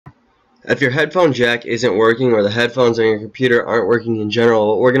If your headphone jack isn't working or the headphones on your computer aren't working in general,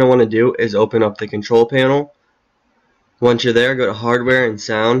 what we're going to want to do is open up the control panel. Once you're there, go to hardware and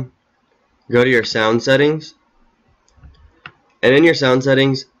sound. Go to your sound settings. And in your sound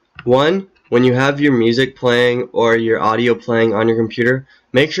settings, when you have your music playing or your audio playing on your computer,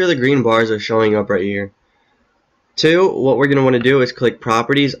 make sure the green bars are showing up right here. 2, what we're going to want to do is click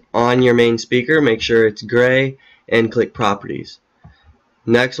properties on your main speaker. Make sure it's gray and click properties.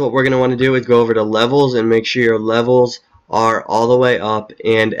 Next, what we're going to want to do is go over to levels and make sure your levels are all the way up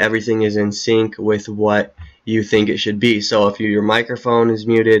and everything is in sync with what you think it should be. So if your microphone is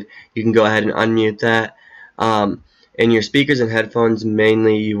muted, you can go ahead and unmute that. And your speakers and headphones,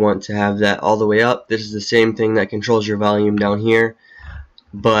 mainly you want to have that all the way up. This is the same thing that controls your volume down here.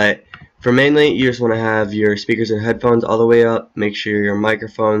 But for mainly, you just want to have your speakers and headphones all the way up. Make sure your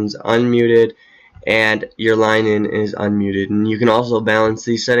microphone's unmuted and your line in is unmuted. And you can also balance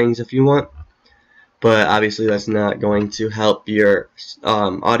these settings if you want, but obviously that's not going to help your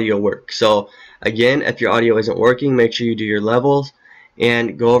audio work. So again, if your audio isn't working, make sure you do your levels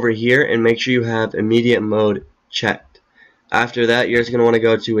and go over here and make sure you have immediate mode checked. After that, you're just going to want to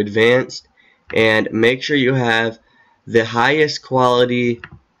go to advanced and make sure you have the highest quality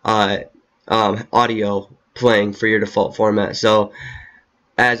audio playing for your default format. So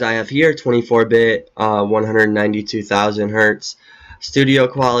as I have here, 24-bit, 192,000 hertz. Studio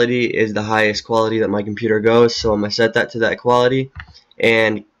quality is the highest quality that my computer goes, so I'm going to set that to that quality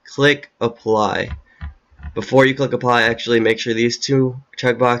and click apply. Before you click apply, actually make sure these two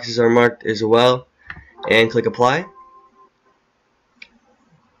checkboxes are marked as well and click apply.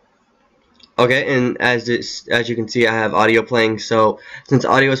 Okay, and as you can see, I have audio playing, so since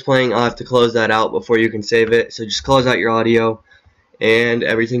audio is playing, I'll have to close that out before you can save it. So just close out your audio and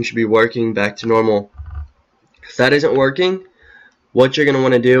everything should be working back to normal. If that isn't working, what you're going to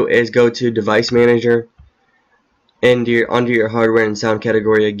want to do is go to Device Manager and under your hardware and sound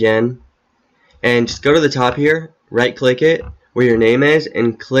category again, and just go to the top here, right click it where your name is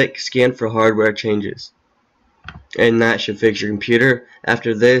and click Scan for Hardware Changes, and that should fix your computer.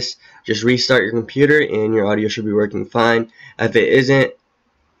 After this, just restart your computer and your audio should be working fine. If it isn't,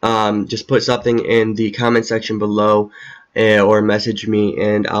 just put something in the comment section below or message me,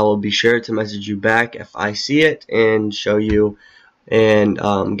 and I will be sure to message you back if I see it and show you and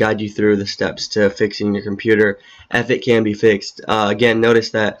guide you through the steps to fixing your computer if it can be fixed. Again,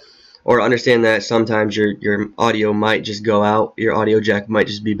 notice that or understand that sometimes your audio might just go out, your audio jack might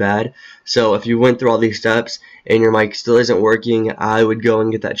just be bad. So if you went through all these steps and your mic still isn't working, I would go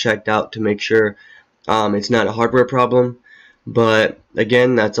and get that checked out to make sure it's not a hardware problem. But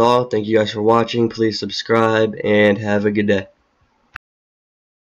again, that's all. Thank you guys for watching. Please subscribe and have a good day.